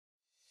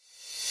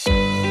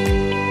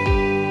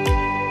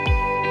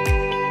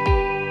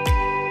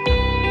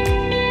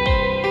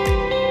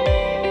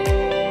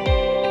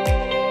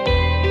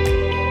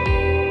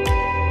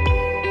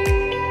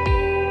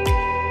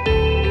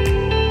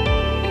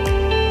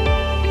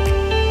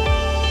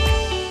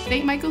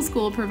Michael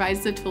School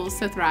provides the tools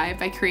to thrive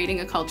by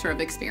creating a culture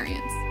of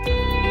experience.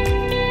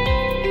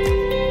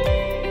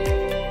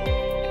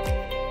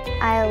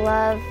 I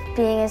love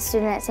being a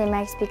student at St.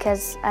 Mike's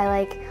because I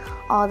like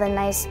all the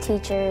nice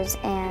teachers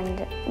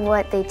and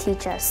what they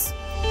teach us.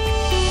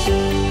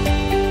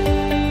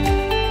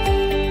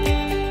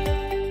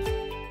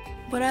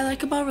 What I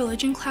like about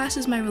religion class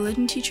is my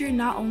religion teacher,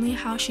 not only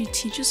how she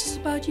teaches us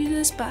about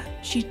Jesus, but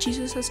she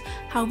teaches us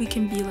how we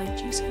can be like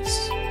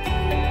Jesus.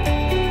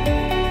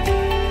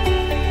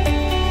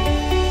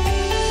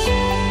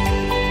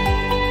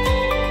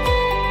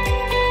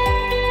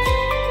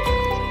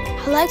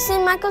 I like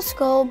St. Michael's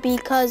School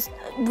because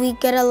we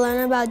get to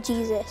learn about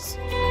Jesus.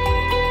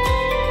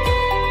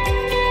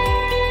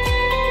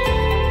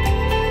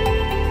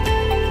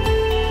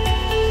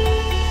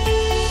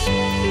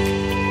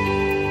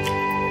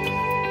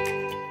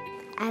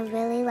 I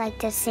really like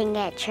to sing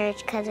at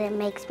church because it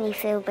makes me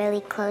feel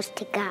really close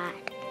to God.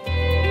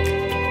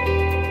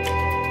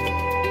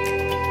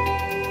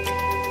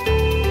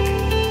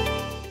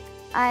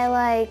 I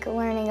like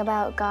learning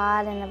about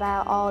God and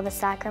about all the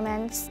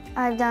sacraments.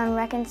 I've done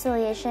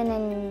reconciliation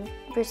and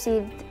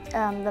received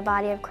the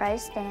body of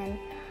Christ, and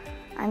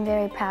I'm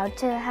very proud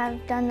to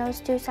have done those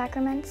two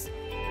sacraments.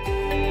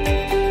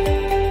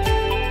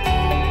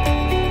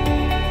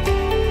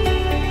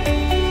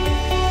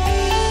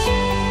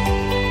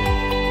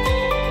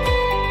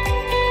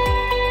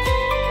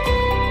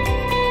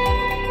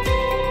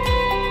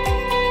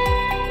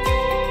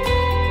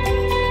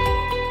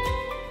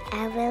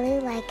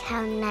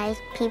 How nice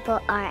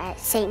people are at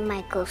St.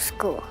 Michael's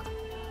School.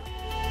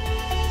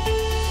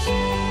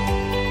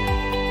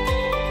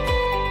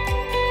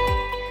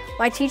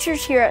 My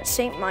teachers here at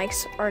St.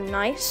 Mike's are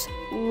nice,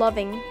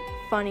 loving,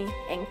 funny,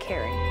 and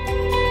caring.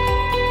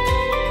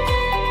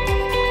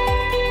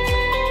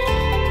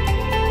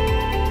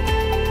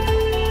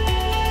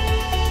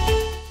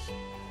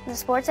 The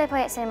sports I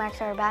play at St. Mike's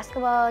are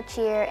basketball,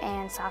 cheer,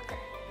 and soccer.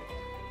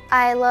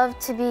 I love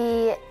to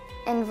be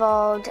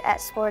involved at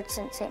sports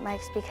at St.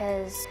 Mike's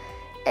because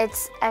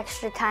it's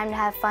extra time to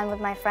have fun with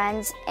my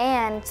friends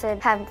and to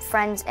have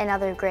friends in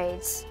other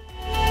grades.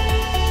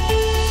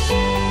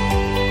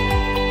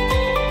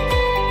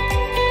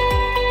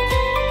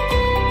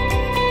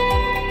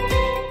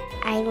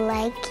 I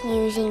like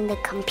using the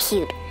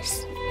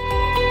computers.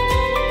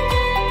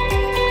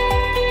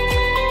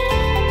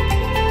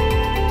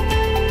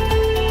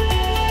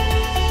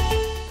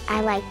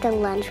 I like the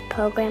lunch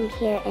program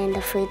here and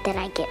the food that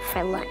I get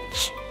for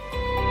lunch.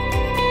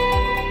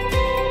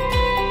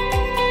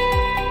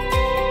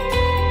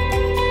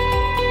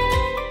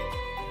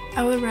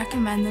 I would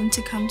recommend them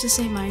to come to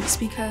St. Mike's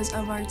because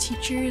of our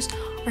teachers,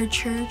 our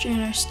church,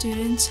 and our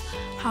students,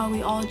 how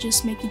we all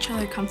just make each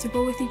other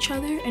comfortable with each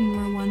other and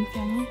we're one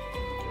family.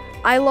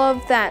 I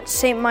love that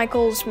St.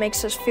 Michael's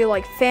makes us feel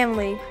like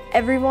family.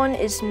 Everyone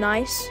is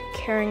nice,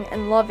 caring,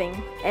 and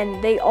loving,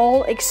 and they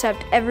all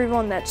accept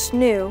everyone that's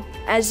new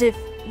as if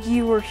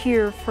you were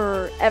here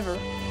forever.